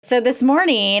So this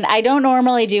morning, I don't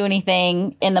normally do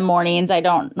anything in the mornings. I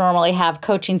don't normally have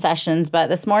coaching sessions, but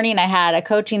this morning I had a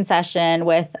coaching session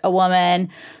with a woman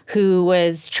who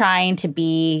was trying to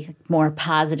be more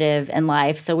positive in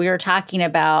life. So we were talking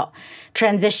about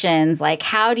transitions, like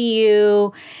how do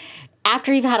you,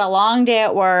 after you've had a long day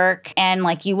at work and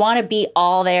like you want to be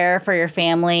all there for your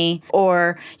family,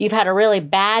 or you've had a really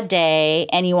bad day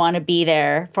and you want to be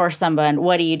there for someone,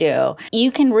 what do?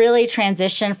 You can really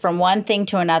transition from one thing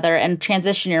to another and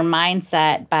transition your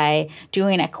mindset by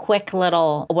doing a quick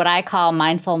little, what I call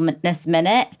mindfulness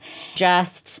minute.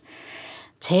 Just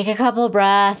take a couple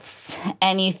breaths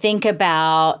and you think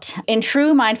about, in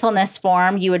true mindfulness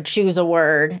form, you would choose a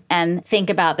word and think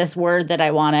about this word that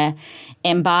I want to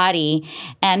embody.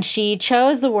 And she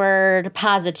chose the word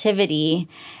positivity.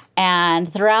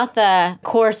 And throughout the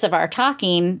course of our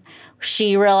talking,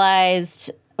 she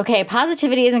realized, okay,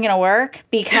 positivity isn't going to work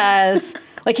because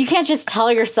like you can't just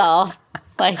tell yourself,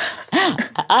 like,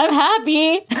 I'm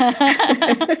happy.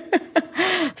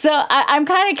 So I'm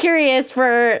kind of curious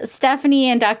for Stephanie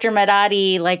and Dr.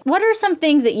 Medadi, like, what are some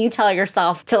things that you tell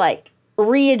yourself to like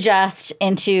readjust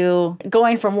into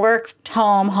going from work to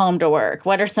home to work?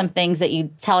 What are some things that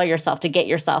you tell yourself to get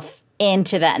yourself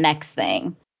into that next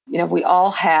thing? You know, we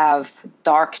all have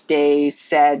dark days,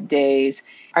 sad days.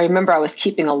 I remember I was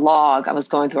keeping a log. I was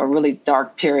going through a really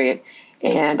dark period.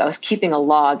 And I was keeping a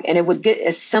log, and it would get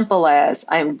as simple as,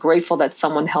 I am grateful that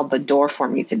someone held the door for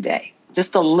me today.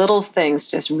 Just the little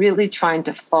things, just really trying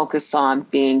to focus on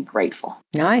being grateful.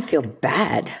 Now I feel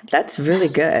bad. That's really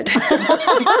good.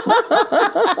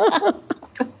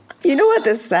 You know what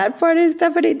the sad part is,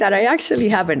 Stephanie? That I actually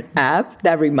have an app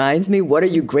that reminds me, what are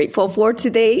you grateful for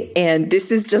today? And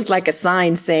this is just like a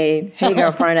sign saying, hey,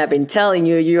 girlfriend, I've been telling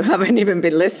you, you haven't even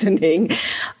been listening.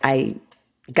 I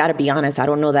got to be honest, I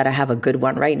don't know that I have a good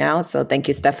one right now. So thank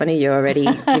you, Stephanie. You're already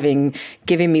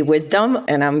giving me wisdom,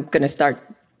 and I'm going to start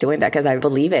doing that because I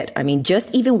believe it. I mean,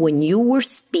 just even when you were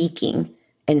speaking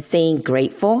and saying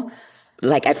grateful,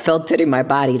 like I felt it in my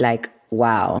body, like,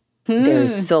 wow,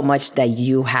 there's so much that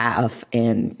you have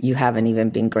and you haven't even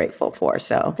been grateful for.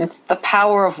 So it's the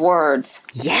power of words.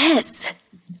 Yes.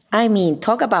 I mean,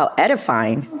 talk about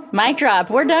edifying. Mic drop.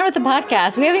 We're done with the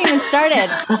podcast. We haven't even started.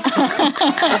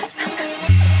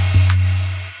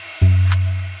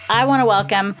 I want to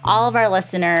welcome all of our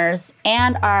listeners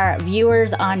and our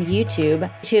viewers on YouTube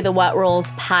to the What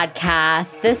Rules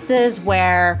podcast. This is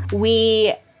where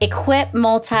we equip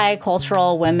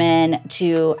multicultural women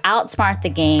to outsmart the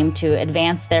game to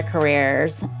advance their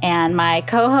careers. And my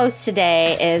co-host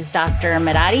today is Dr.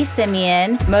 Medadi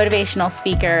Simeon, motivational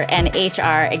speaker and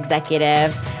HR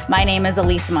executive. My name is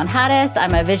Elisa Monjadas.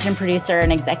 I'm a vision producer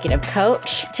and executive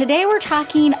coach. Today we're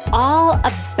talking all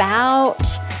about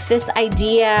this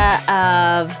idea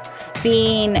of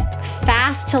being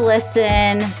fast to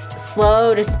listen,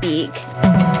 slow to speak.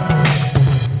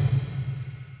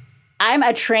 I'm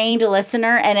a trained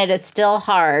listener, and it is still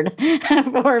hard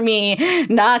for me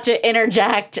not to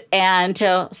interject and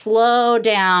to slow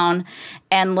down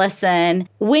and listen.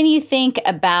 When you think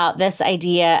about this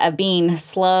idea of being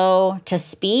slow to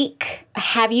speak,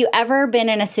 have you ever been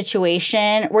in a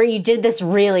situation where you did this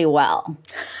really well?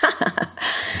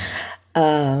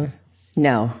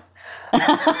 No.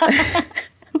 I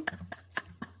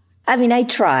mean, I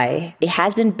try. It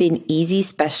hasn't been easy,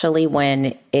 especially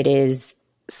when it is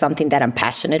something that I'm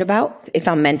passionate about. If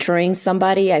I'm mentoring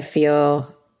somebody, I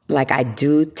feel like I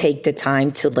do take the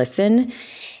time to listen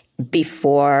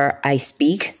before I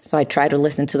speak. So I try to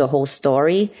listen to the whole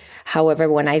story. However,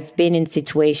 when I've been in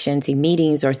situations, in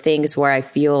meetings or things where I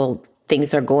feel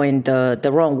things are going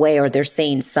the wrong way, or they're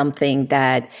saying something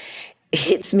that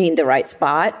hits me in the right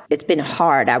spot, it's been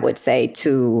hard, I would say,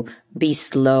 to be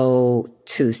slow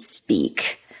to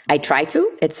speak. I try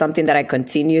to. It's something that I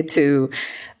continue to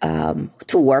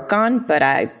work on, but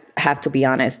I have to be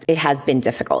honest, it has been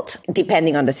difficult,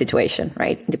 depending on the situation,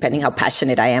 right? Depending how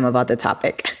passionate I am about the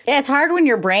topic. It's hard when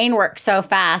your brain works so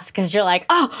fast because you're like,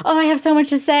 oh, I have so much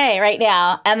to say right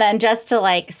now. And then just to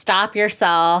like stop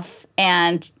yourself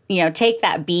and, take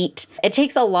that beat. It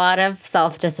takes a lot of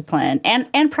self-discipline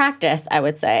and practice, I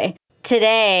would say.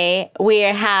 Today, we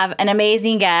have an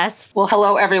amazing guest. Well,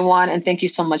 hello, everyone, and thank you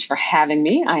so much for having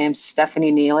me. I am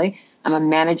Stephanie Neely. I'm a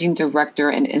managing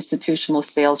director in institutional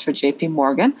sales for JP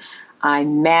Morgan. I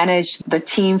manage the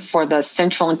team for the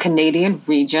Central and Canadian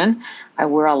region. I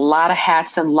wear a lot of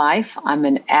hats in life. I'm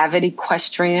an avid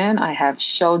equestrian. I have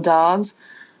show dogs.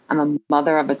 I'm a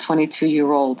mother of a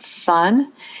 22-year-old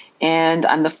son, and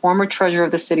I'm the former treasurer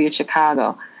of the city of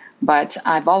Chicago. but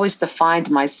I've always defined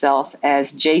myself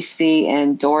as JC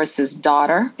and Doris's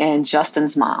daughter and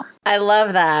Justin's mom. I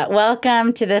love that.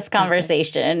 Welcome to this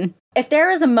conversation. If there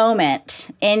was a moment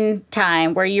in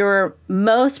time where you were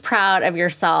most proud of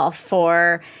yourself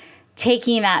for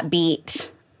taking that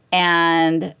beat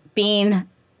and being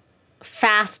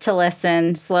fast to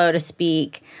listen, slow to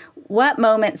speak, what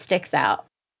moment sticks out?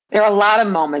 There are a lot of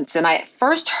moments, and I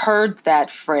first heard that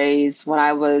phrase when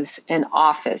I was in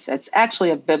office. It's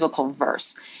actually a biblical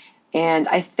verse. And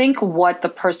I think what the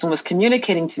person was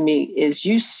communicating to me is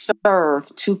you serve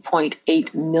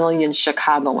 2.8 million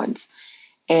Chicagoans,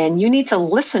 and you need to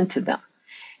listen to them.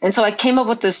 And so I came up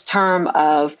with this term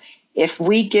of, if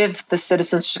we give the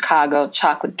citizens of Chicago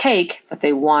chocolate cake, but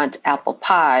they want apple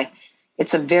pie,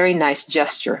 it's a very nice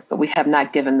gesture, but we have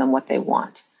not given them what they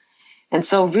want. And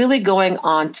so really going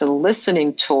on to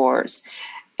listening tours.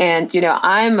 And,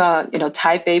 I'm a,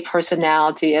 type A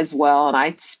personality as well. And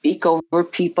I speak over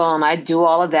people and I do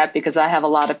all of that because I have a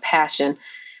lot of passion.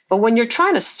 But when you're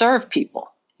trying to serve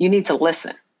people, you need to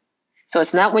listen. So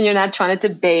it's not when you're not trying to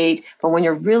debate, but when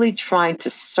you're really trying to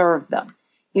serve them,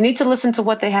 you need to listen to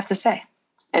what they have to say.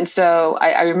 And so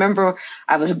I remember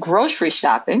I was grocery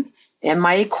shopping in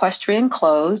my equestrian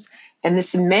clothes, and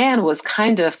this man was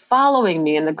kind of following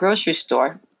me in the grocery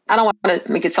store. I don't want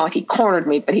to make it sound like he cornered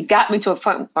me, but he got me to a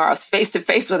point where I was face to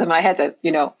face with him. And I had to,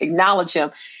 acknowledge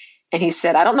him. And he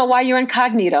said, "I don't know why you're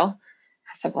incognito."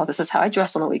 I said, "Well, this is how I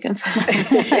dress on the weekends."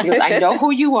 He goes, "I know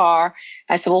who you are."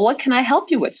 I said, "Well, what can I help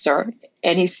you with, sir?"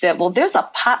 And he said, "Well, there's a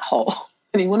pothole."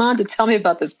 And he went on to tell me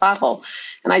about this pothole.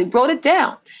 And I wrote it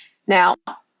down. Now,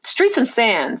 Streets and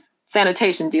Sands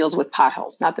Sanitation deals with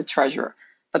potholes, not the treasurer.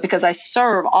 But because I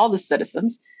serve all the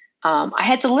citizens, I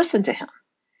had to listen to him.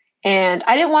 And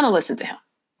I didn't want to listen to him.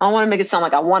 I don't want to make it sound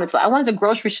like I wanted to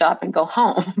grocery shop and go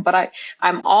home. But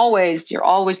you're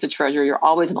always the treasurer. You're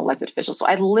always an elected official. So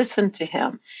I listened to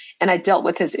him and I dealt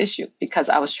with his issue because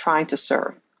I was trying to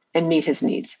serve and meet his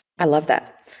needs. I love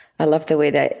that. I love the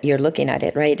way that you're looking at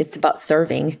it, right? It's about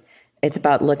serving. It's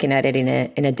about looking at it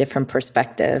in a different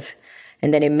perspective.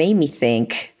 And then it made me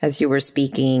think, as you were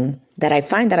speaking, that I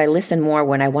find that I listen more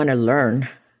when I want to learn.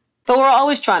 But we're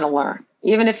always trying to learn,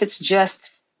 even if it's just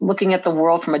looking at the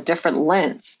world from a different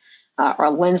lens or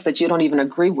a lens that you don't even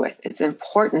agree with. It's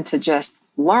important to just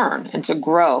learn and to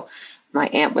grow. My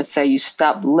aunt would say, you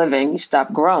stop living, you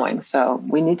stop growing. So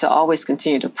we need to always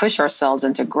continue to push ourselves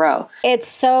and to grow. It's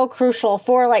so crucial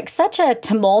for such a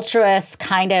tumultuous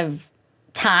kind of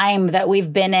time that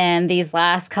we've been in these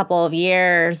last couple of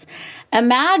years.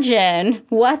 Imagine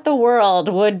what the world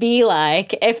would be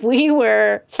like if we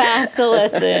were fast to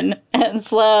listen and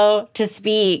slow to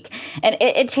speak. And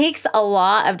it takes a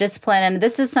lot of discipline. And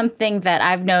this is something that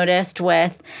I've noticed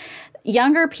with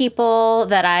younger people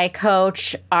that I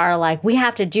coach are like, we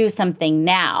have to do something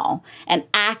now and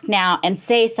act now and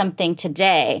say something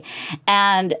today.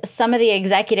 And some of the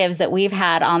executives that we've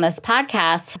had on this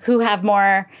podcast who have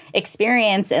more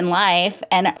experience in life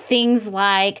and things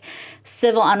like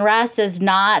civil unrest is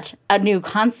not a new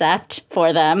concept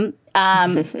for them.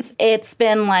 It's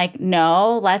been like,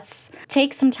 no, let's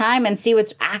take some time and see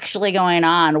what's actually going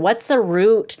on. What's the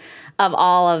root of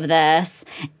all of this?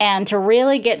 And to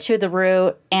really get to the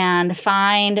root and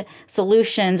find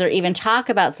solutions or even talk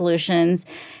about solutions,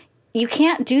 you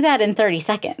can't do that in 30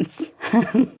 seconds.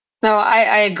 No,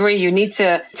 I agree. You need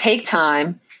to take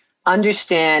time,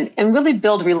 understand, and really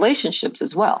build relationships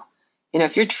as well.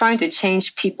 If you're trying to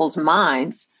change people's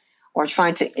minds or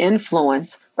trying to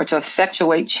influence or to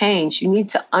effectuate change, you need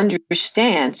to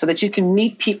understand so that you can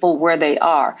meet people where they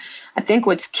are. I think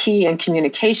what's key in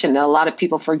communication that a lot of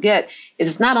people forget is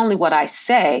it's not only what I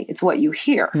say, it's what you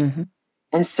hear. Mm-hmm.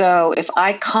 And so if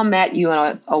I come at you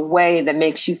in a way that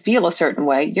makes you feel a certain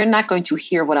way, you're not going to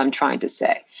hear what I'm trying to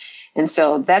say. And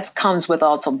so that comes with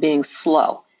also being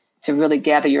slow to really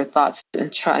gather your thoughts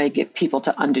and try to get people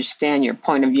to understand your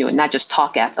point of view and not just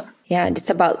talk at them. Yeah, and it's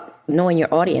about knowing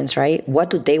your audience, right?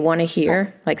 What do they want to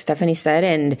hear, like Stephanie said,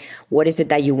 and what is it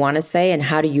that you want to say, and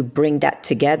how do you bring that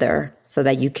together so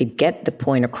that you could get the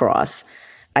point across?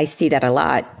 I see that a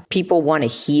lot. People want to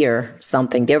hear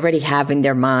something. They already have in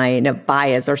their mind a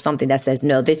bias or something that says,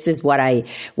 no, this is what I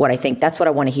think. That's what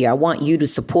I want to hear. I want you to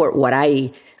support what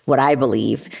I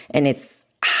believe. And it's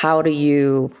how do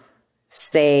you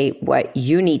say what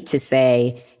you need to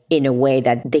say in a way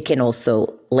that they can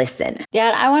also listen.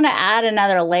 Yeah, I want to add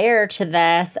another layer to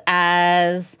this.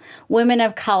 As women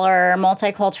of color,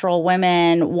 multicultural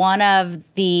women, one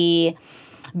of the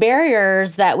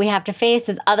barriers that we have to face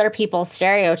is other people's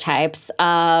stereotypes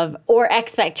of or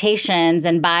expectations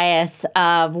and bias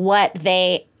of what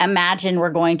they imagine we're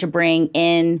going to bring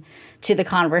in to the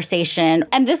conversation.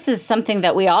 And this is something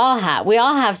that we all have. We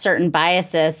all have certain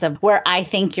biases of where I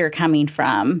think you're coming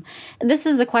from. This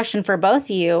is the question for both of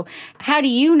you. How do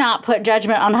you not put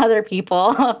judgment on other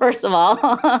people, first of all,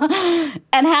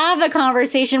 and have the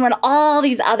conversation when all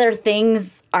these other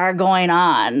things are going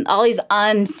on? All these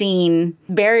unseen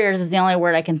barriers is the only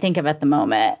word I can think of at the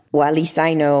moment. Well, at least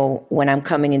I know when I'm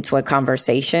coming into a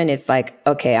conversation, it's like,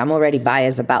 okay, I'm already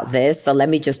biased about this. So let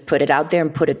me just put it out there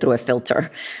and put it through a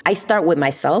filter. I start with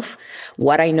myself,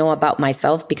 what I know about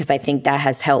myself, because I think that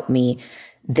has helped me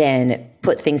then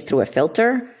put things through a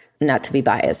filter, not to be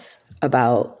biased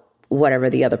about whatever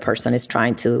the other person is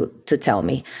trying to tell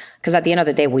me. Because at the end of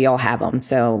the day, we all have them.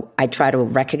 So I try to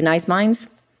recognize mine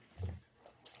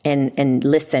and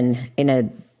listen in a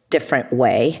different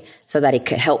way so that it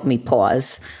could help me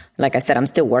pause. Like I said, I'm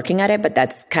still working at it, but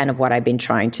that's kind of what I've been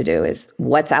trying to do is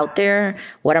what's out there?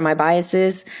 What are my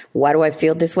biases? Why do I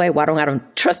feel this way? Why don't I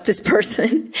don't trust this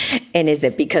person? And is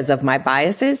it because of my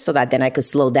biases? So that then I could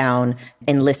slow down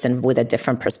and listen with a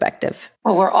different perspective.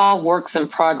 Well, we're all works in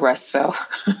progress, so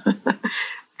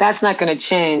that's not going to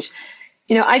change.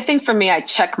 I think for me, I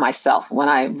check myself when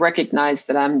I recognize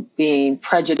that I'm being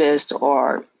prejudiced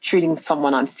or treating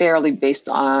someone unfairly based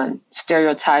on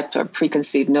stereotypes or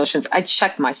preconceived notions. I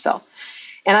check myself.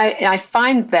 And I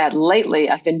find that lately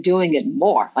I've been doing it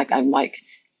more. Like I'm like,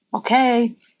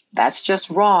 okay, that's just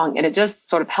wrong. And it just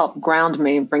sort of helped ground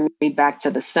me and bring me back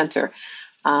to the center.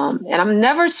 And I'm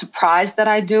never surprised that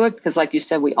I do it because like you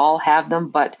said, we all have them.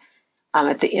 But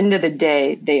at the end of the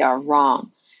day, they are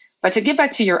wrong. But to get back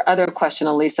to your other question,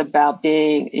 Elise, about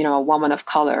being, a woman of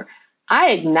color, I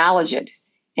acknowledge it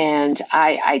and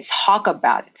I talk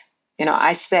about it.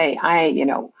 I say,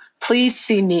 please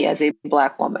see me as a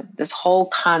Black woman. This whole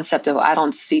concept of I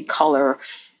don't see color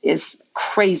is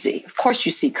crazy. Of course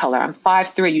you see color. I'm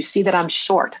 5'3". You see that I'm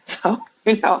short. So, how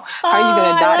are you going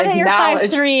to not acknowledge?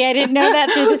 You're 5'3". I didn't know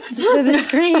that through the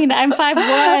screen. I'm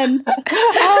 5'1".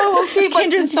 Oh, we'll see.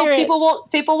 But so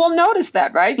people will notice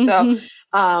that, right? Mm-hmm.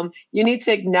 So you need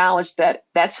to acknowledge that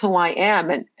that's who I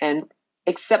am and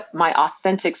accept my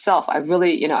authentic self. I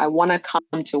really, I want to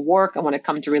come to work. I want to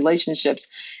come to relationships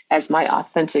as my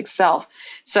authentic self.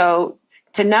 So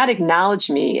to not acknowledge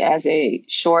me as a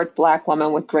short Black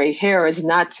woman with gray hair is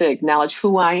not to acknowledge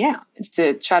who I am. It's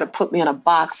to try to put me in a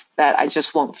box that I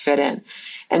just won't fit in.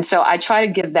 And so I try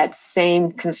to give that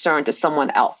same concern to someone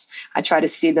else. I try to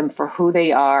see them for who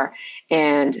they are.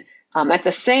 And at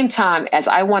the same time, as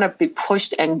I want to be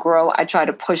pushed and grow, I try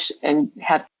to push and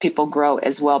have people grow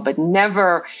as well, but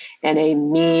never in a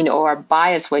mean or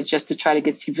biased way, just to try to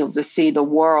get people to see the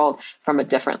world from a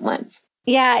different lens.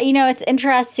 Yeah, it's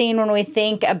interesting when we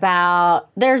think about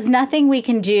there's nothing we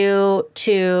can do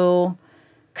to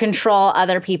control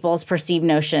other people's perceived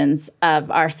notions of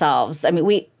ourselves. I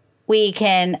mean, we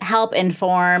can help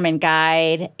inform and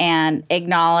guide and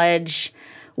acknowledge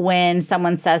when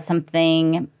someone says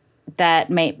something that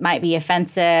might be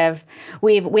offensive.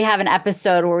 We have an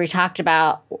episode where we talked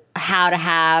about how to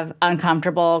have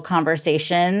uncomfortable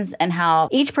conversations and how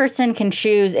each person can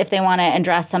choose if they want to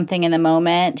address something in the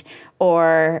moment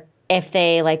or if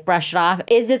they brush it off.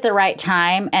 Is it the right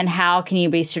time? And how can you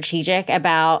be strategic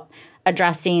about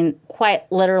addressing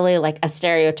quite literally a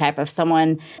stereotype of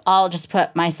someone? I'll just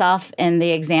put myself in the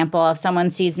example of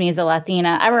someone sees me as a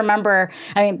Latina. I remember,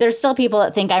 there's still people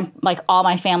that think I'm all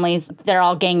my families, they're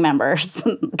all gang members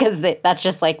because that's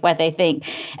just what they think.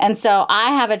 And so I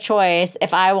have a choice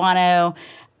if I want to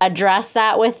address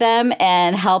that with them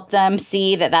and help them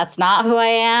see that that's not who I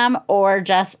am or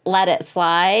just let it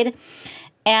slide.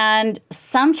 And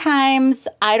sometimes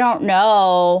I don't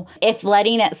know if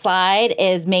letting it slide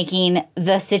is making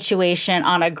the situation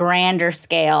on a grander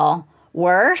scale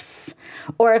worse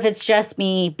or if it's just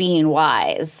me being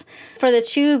wise. For the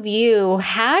two of you,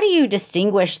 how do you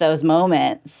distinguish those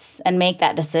moments and make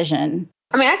that decision?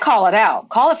 I call it out.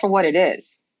 Call it for what it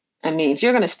is. If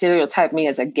you're going to stereotype me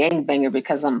as a gangbanger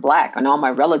because I'm Black and all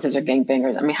my relatives are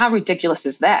gangbangers, how ridiculous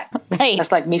is that? Right.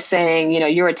 That's like me saying,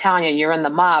 you're Italian, you're in the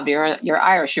mob, you're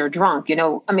Irish, you're drunk.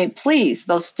 Please,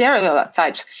 those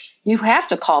stereotypes, you have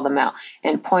to call them out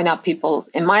and point out people's,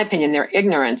 in my opinion, their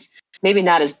ignorance. Maybe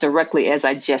not as directly as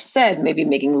I just said, maybe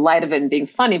making light of it and being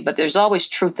funny, but there's always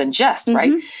truth and jest, mm-hmm.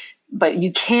 right? But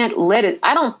you can't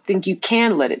I don't think you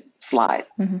can let it slide.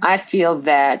 Mm-hmm. I feel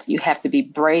that you have to be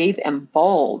brave and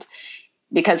bold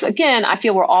because, again, I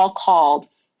feel we're all called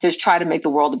to try to make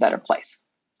the world a better place.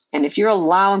 And if you're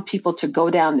allowing people to go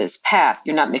down this path,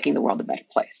 you're not making the world a better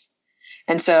place.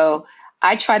 And so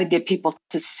I try to get people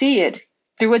to see it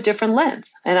through a different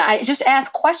lens. And I just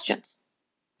ask questions.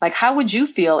 Like, how would you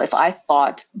feel if I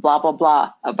thought blah, blah,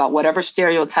 blah about whatever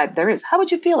stereotype there is? How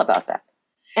would you feel about that?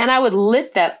 And I would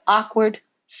let that awkward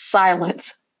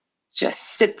silence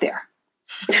just sit there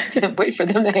and wait for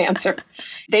them to answer.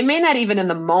 They may not even in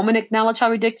the moment acknowledge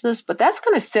how ridiculous, but that's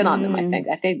going to sit on them, I think.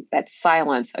 I think that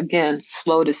silence, again,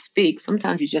 slow to speak.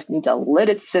 Sometimes you just need to let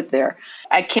it sit there.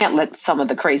 I can't let some of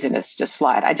the craziness just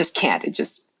slide. I just can't. It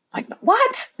just like,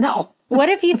 what? No. What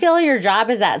if you feel your job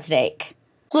is at stake?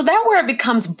 So that's where it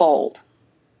becomes bold.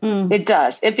 It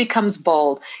does. It becomes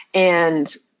bold.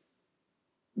 And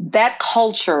that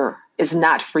culture is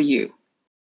not for you.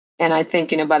 And I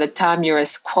think, by the time you're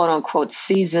as quote unquote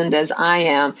seasoned as I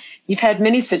am, you've had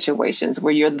many situations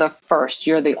where you're the first,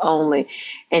 you're the only,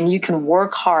 and you can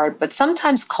work hard, but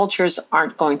sometimes cultures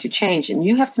aren't going to change and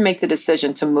you have to make the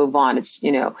decision to move on. It's,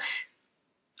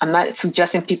 I'm not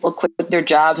suggesting people quit their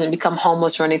jobs and become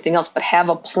homeless or anything else, but have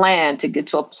a plan to get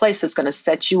to a place that's going to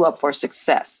set you up for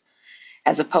success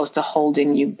as opposed to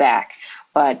holding you back.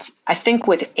 But I think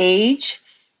with age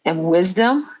and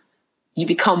wisdom, you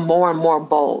become more and more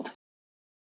bold.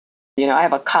 I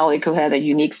have a colleague who had a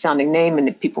unique sounding name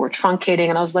and people were truncating.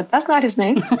 And I was like, that's not his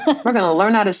name. We're going to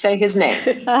learn how to say his name.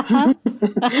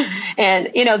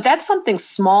 And, that's something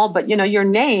small, but, your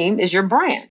name is your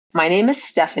brand. My name is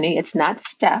Stephanie. It's not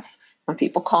Steph. When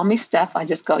people call me Steph, I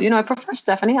just go, I prefer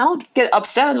Stephanie. I don't get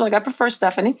upset. I'm like, I prefer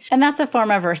Stephanie. And that's a form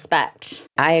of respect.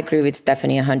 I agree with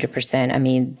Stephanie 100%. I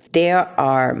mean, there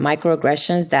are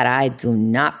microaggressions that I do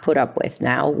not put up with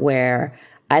now, where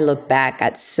I look back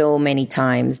at so many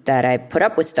times that I put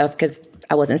up with stuff because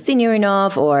I wasn't senior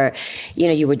enough or,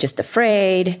 you were just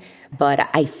afraid. But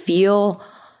I feel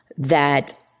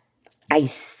that I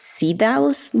see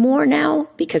those more now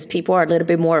because people are a little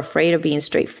bit more afraid of being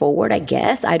straightforward, I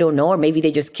guess. I don't know. Or maybe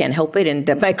they just can't help it and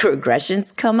the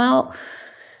microaggressions come out.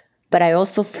 But I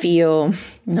also feel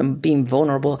I'm being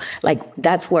vulnerable. Like,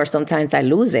 that's where sometimes I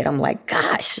lose it. I'm like,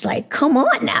 gosh, like, come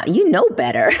on now. You know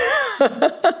better.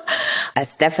 As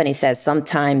Stephanie says,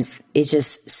 sometimes it's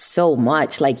just so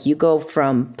much. Like, you go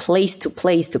from place to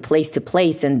place to place to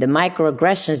place, and the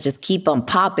microaggressions just keep on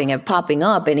popping and popping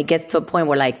up. And it gets to a point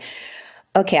where, like,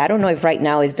 okay, I don't know if right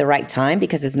now is the right time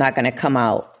because it's not going to come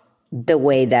out the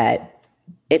way that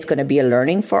it's going to be a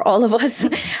learning for all of us.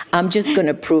 I'm just going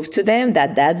to prove to them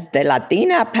that that's the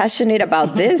Latina passionate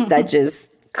about this that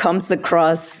just comes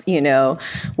across,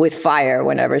 with fire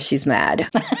whenever she's mad.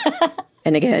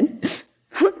 And again,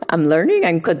 I'm learning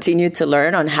and continue to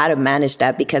learn on how to manage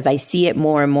that because I see it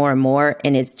more and more and more.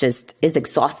 And it's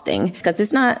exhausting because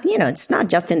it's not, it's not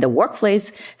just in the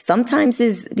workplace. Sometimes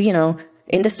it's,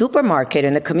 in the supermarket,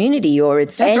 in the community, or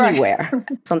it's That's anywhere. Right.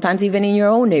 Sometimes even in your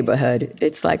own neighborhood.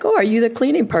 It's like, oh, are you the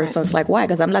cleaning person? It's like, why?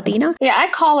 Because I'm Latina? Yeah, I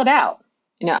call it out.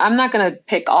 I'm not going to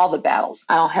pick all the battles.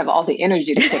 I don't have all the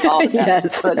energy to pick all the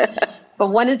battles. Yes. But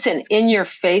when it's an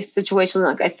in-your-face situation,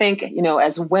 like I think,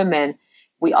 as women,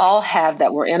 we all have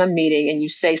that. We're in a meeting and you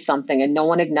say something and no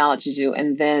one acknowledges you.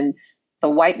 And then the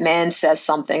white man says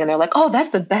something and they're like, oh,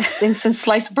 that's the best thing since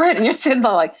sliced bread. And you're sitting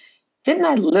there like, didn't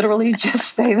I literally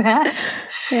just say that?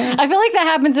 Yeah. I feel like that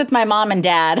happens with my mom and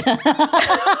dad. It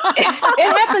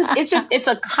happens. It's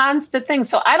a constant thing.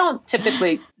 So I don't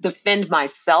typically defend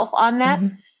myself on that,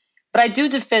 but I do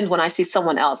defend when I see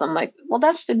someone else. I'm like, well,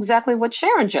 that's exactly what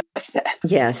Sharon just said.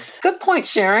 Yes. Good point,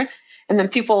 Sharon. And then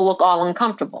people look all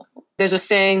uncomfortable. There's a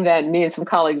saying that me and some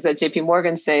colleagues at JP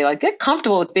Morgan say, like, get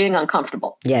comfortable with being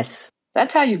uncomfortable. Yes.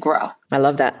 That's how you grow. I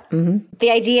love that. Mm-hmm.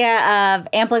 The idea of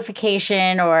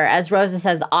amplification, or as Rosa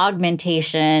says,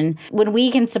 augmentation, when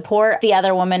we can support the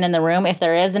other woman in the room, if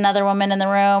there is another woman in the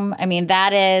room, I mean,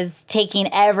 that is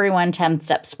taking everyone 10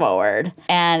 steps forward.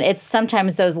 And it's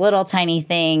sometimes those little tiny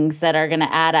things that are going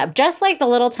to add up. Just like the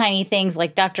little tiny things,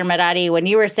 like Dr. Maradi, when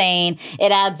you were saying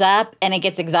it adds up and it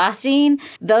gets exhausting,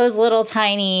 those little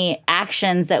tiny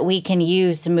actions that we can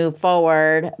use to move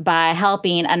forward by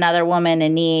helping another woman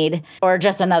in need, or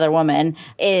just another woman,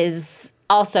 is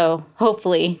also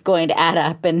hopefully going to add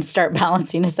up and start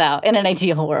balancing us out in an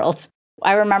ideal world.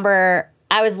 I remember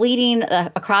I was leading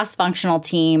a cross-functional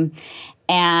team,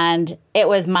 and it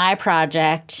was my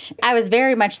project. I was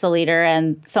very much the leader,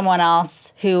 and someone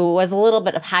else who was a little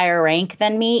bit of higher rank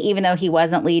than me, even though he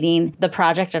wasn't leading the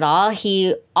project at all,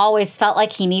 he always felt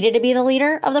like he needed to be the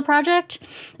leader of the project.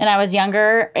 And I was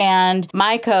younger, and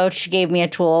my coach gave me a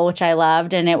tool, which I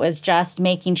loved, and it was just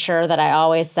making sure that I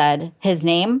always said his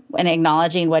name and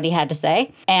acknowledging what he had to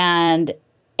say. And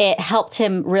it helped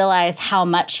him realize how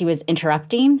much he was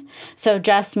interrupting. So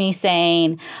just me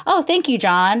saying, oh, thank you,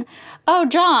 John. Oh,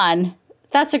 John,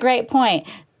 that's a great point.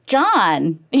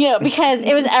 John, because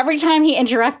it was every time he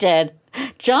interrupted,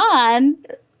 John,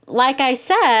 like I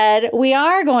said, we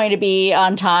are going to be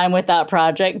on time with that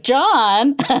project,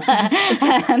 John.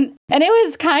 And it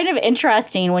was kind of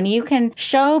interesting when you can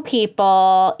show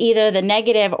people either the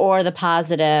negative or the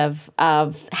positive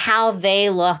of how they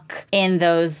look in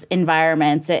those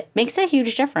environments. It makes a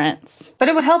huge difference. But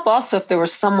it would help also if there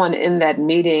was someone in that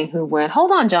meeting who went,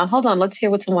 hold on, John, hold on. Let's hear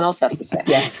what someone else has to say.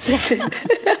 Yes.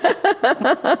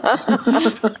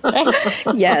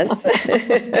 Yes.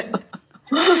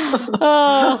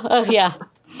 Oh, yeah.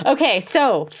 Okay,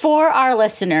 so for our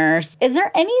listeners, is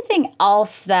there anything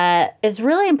else that is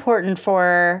really important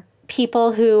for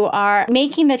people who are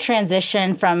making the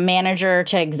transition from manager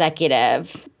to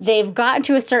executive? They've gotten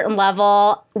to a certain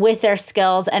level with their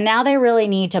skills, and now they really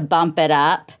need to bump it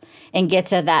up and get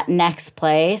to that next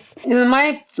place.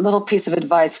 My little piece of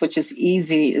advice, which is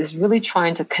easy, is really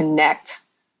trying to connect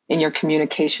in your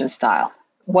communication style.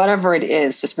 Whatever it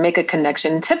is, just make a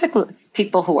connection. Typically,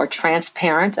 people who are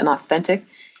transparent and authentic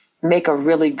make a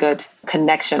really good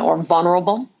connection, or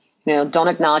vulnerable. Don't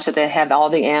acknowledge that they have all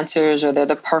the answers or they're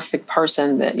the perfect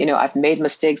person, that, I've made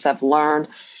mistakes, I've learned.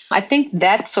 I think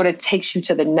that sort of takes you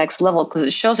to the next level because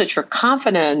it shows that you're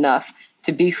confident enough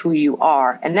to be who you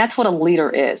are. And that's what a leader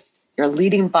is. You're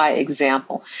leading by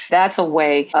example. That's a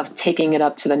way of taking it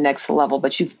up to the next level.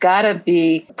 But you've got to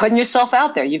be putting yourself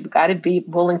out there. You've got to be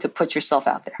willing to put yourself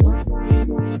out there.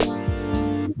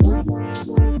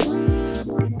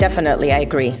 Definitely, I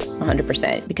agree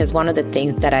 100%. Because one of the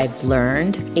things that I've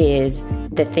learned is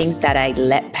the things that I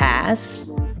let pass,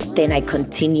 then I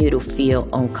continue to feel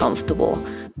uncomfortable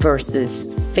versus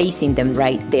facing them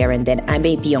right there. And then I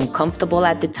may be uncomfortable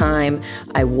at the time.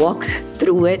 I walk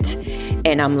through it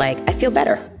and I'm like, I feel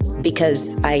better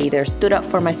because I either stood up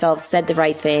for myself, said the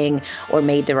right thing, or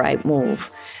made the right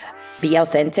move. Be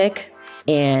authentic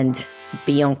and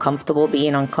be uncomfortable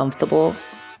being uncomfortable,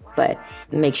 but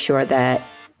make sure that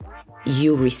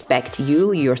you respect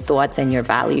you, your thoughts, and your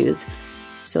values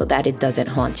so that it doesn't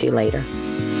haunt you later.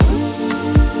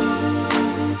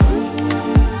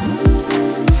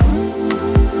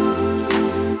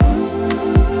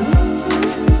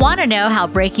 Want to know how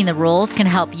breaking the rules can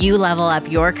help you level up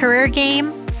your career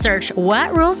game? Search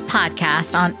What Rules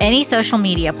Podcast on any social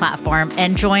media platform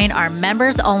and join our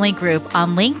members-only group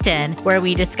on LinkedIn, where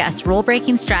we discuss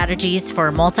rule-breaking strategies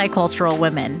for multicultural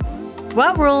women.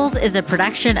 What Rules is a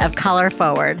production of Color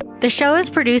Forward. The show is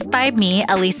produced by me,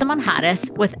 Elisa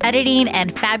Monjadas, with editing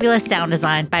and fabulous sound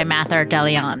design by Mathar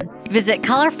DeLeon. Visit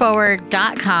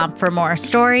colorforward.com for more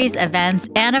stories, events,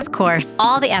 and of course,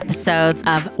 all the episodes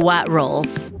of What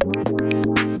Rules.